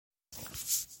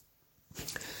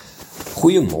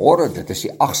Goeiemôre, dit is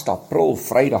die 8 April,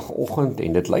 Vrydagoggend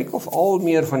en dit lyk of al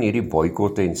meer van hierdie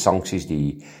boikotte en sanksies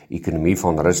die ekonomie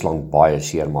van Rusland baie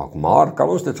seermaak. Maar kan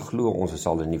ons dit glo, ons is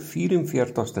al in die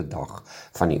 44ste dag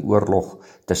van die oorlog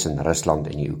tussen Rusland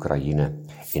en die Oekraïne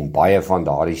en baie van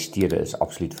daardie stede is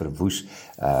absoluut verwoes.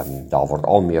 Daar word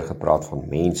al meer gepraat van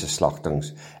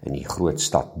menseslagtings in die groot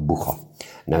stad Bucha.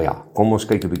 Nou ja, kom ons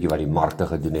kyk 'n bietjie wat die markte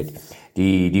gedoen het.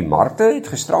 Die markte het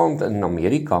gisterand in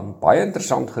Amerika baie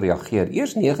interessant gereageer.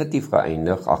 Eers negatief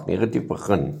geëindig, negatief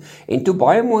begin en toe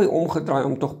baie mooi omgedraai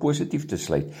om tog positief te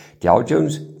sluit. Dow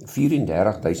Jones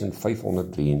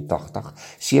 34.583,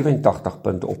 87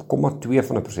 punte op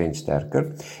 0,2%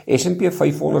 sterker. S&P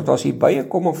 500 was hier by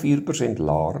 0,4%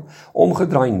 laer,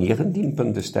 omgedraai 19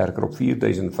 punte sterker op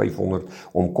 4.500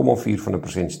 om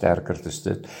 0,4% sterker te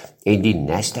sit. En die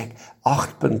Nasdaq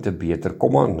 8 punte beter,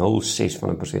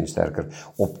 0,06% sterker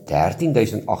op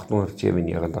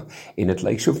 13.897 en dit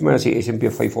lyk so vir my as die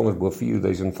S&P 500 bo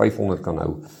 4.500 kan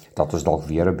hou, dat ons dalk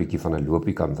weer 'n bietjie van 'n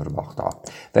loopie kan verwag daar.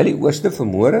 Wel die ooste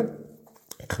vanmôre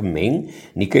gemeng,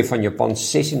 Nikkei van Japan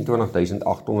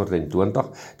 26.820,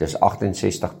 dis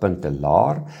 68 punte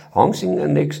laer, Hang Seng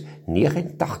Index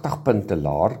 89 punte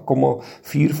laer,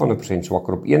 0,4%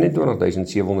 swakker op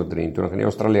 21.723 en die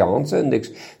Australiaanse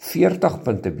Index 40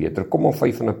 punte beter,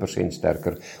 0,5%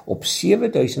 sterker op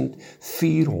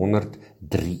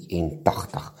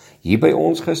 7.483. Hier by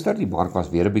ons gister, die mark was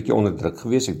weer 'n bietjie onder druk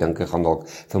geweest. Ek dink hy gaan dalk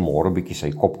vanmôre 'n bietjie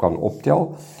sy kop kan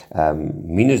optel.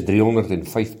 Minus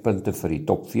 305 punte vir die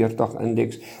top 40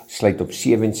 indeks, sluit op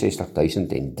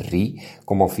 67.003,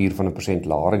 0,4%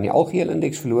 laer en die algehele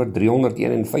indeks verloor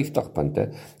 351 punte,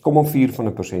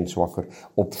 0,4% swakker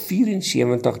op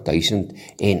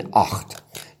 74.008.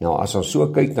 Nou as ons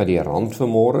so kyk na die rand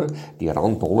vanmôre, die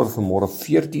rand-dollar vanmôre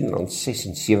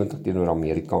R14.76 teenoor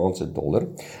Amerikaanse dollar.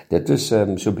 Dit is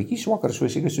so bietjie swakker, so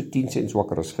seker so 10 sent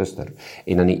swakker as gister.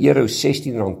 En dan die euro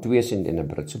R16.02 en 'n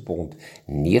Britse pond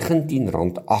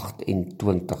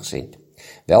R19.28.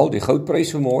 Wel, die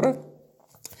goudprys vanmôre,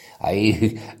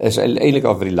 hy is eintlik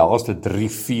al vir die laaste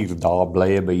 3-4 dae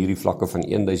blye by hierdie vlakke van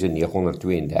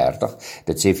 1932.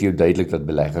 Dit sê vir jou duidelik dat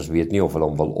beleggers weet nie of hulle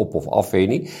hom wil op of af hê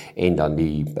nie. En dan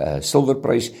die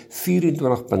silwerprys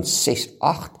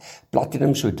 24.68,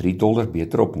 platinum so $3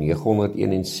 beter op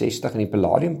 961 en die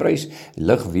palladiumprys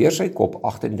lig weer sy kop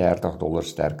 $38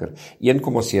 sterker,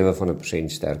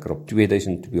 1,7% sterker op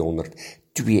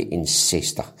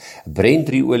 2262. Brent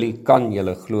olie kan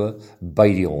julle glo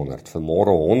by die 100.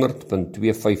 Vanmôre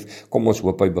 100.25, kom ons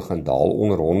hoop hy begin daal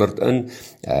onder 100 in,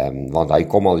 want hy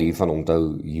kom al hier van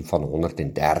onthou hier van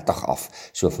 130 af.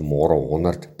 So vanmôre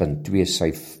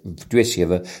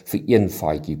 100.27 vir een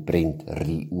vatjie Brent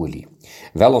olie.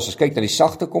 Wel, as ons kyk na die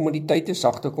sagte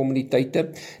kommoditeite,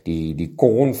 die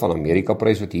korn van Amerika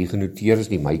prys wat hier genoteer is,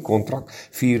 die Mei kontrak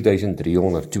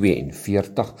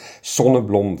 4.342,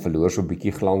 sonneblom verloor so 'n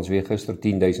bietjie glans weer gister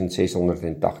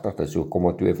 10.680, dit is so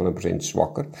 0,2%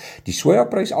 swakker. Die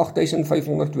sojaprys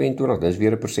 8.522, dis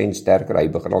weer 1% sterker, hy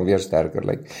begin dan weer sterker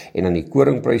lyk. En dan die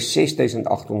koringprys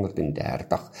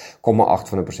 6.830,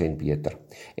 0,8% beter.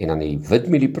 En dan die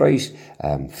witmielie-prys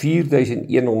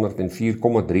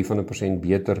 4.104,3%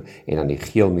 beter en dan die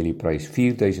geelmielie-prys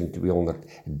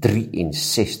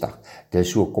 4.263, dis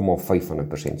so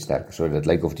 0,5% sterker. So dit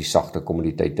lyk of die sagte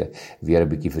kommoditeite weer 'n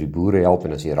bietjie vir die boere help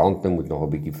en as die rand nou moet nog 'n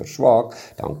bietjie verswaak,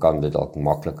 dan kan dit dalk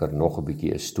makliker nog 'n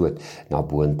bietjie 'n stoot na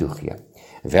boontoe gee.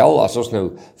 Wel, as ons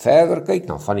nou verder kyk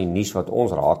na van die nuus wat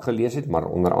ons raak gelees het, maar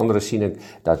onder andere sien ek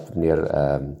dat meneer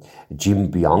Jim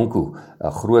Bianco,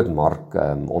 'n groot mark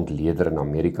ontleder in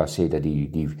Amerika, sê dat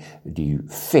die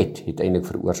Fed het eintlik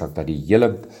veroorsaak dat die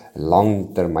hele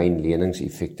langtermyn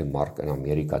leningseffekte mark in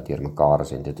Amerika deurmekaar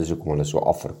is en dit is hoekom hulle so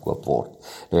afverkoop word.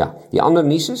 Nou ja, die ander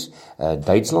nuus is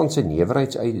Duitsland se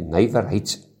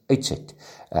nywerheidsuitset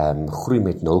groei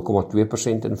met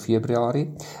 0,2% in Februarie.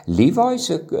 Levi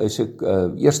se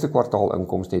eerste kwartaal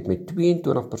inkomste het met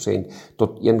 22%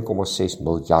 tot $1,6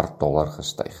 miljard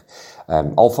gestyg.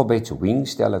 Alphabet's Wing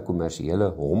stel 'n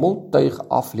kommersiële hommeltuig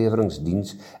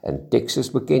afleweringsdiens in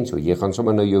Texas bekend. So jy gaan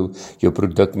sommer nou jou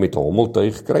produk met 'n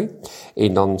hommeltuig kry.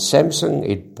 En dan Samsung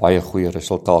het baie goeie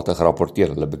resultate gerapporteer.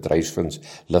 Hulle bedryfswins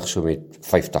lig so met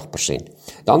 50%.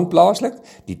 Dan plaaslik,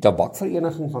 die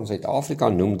Tabakvereniging van Suid-Afrika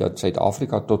noem dat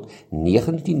Suid-Afrika tot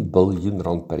 19 biljoen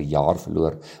rand per jaar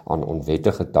verloor aan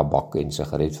onwettige tabak en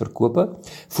sigaretverkope.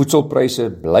 Voedselpryse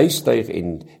bly styg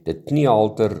en dit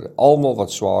kniehalter almal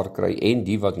wat swaar kry en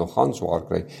die wat nog gaan swaar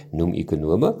kry, noem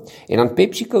ekonome. En dan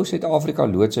PepsiCo Suid-Afrika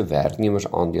loods 'n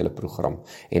werknemersaandeleprogram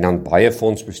en dan baie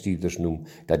fondsbestuurders noem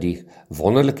dat die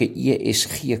wonderlike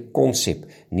ESG-konsep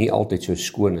nie altyd so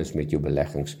skoon is met jou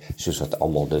beleggings soos wat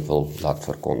almal dit wil laat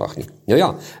verkondig nie. Nou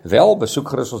ja, wel besoek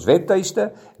gerus ons webtuiste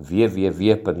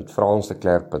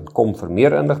www.fransdeklerk.com vir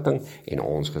meer inligting en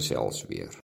ons gesels weer.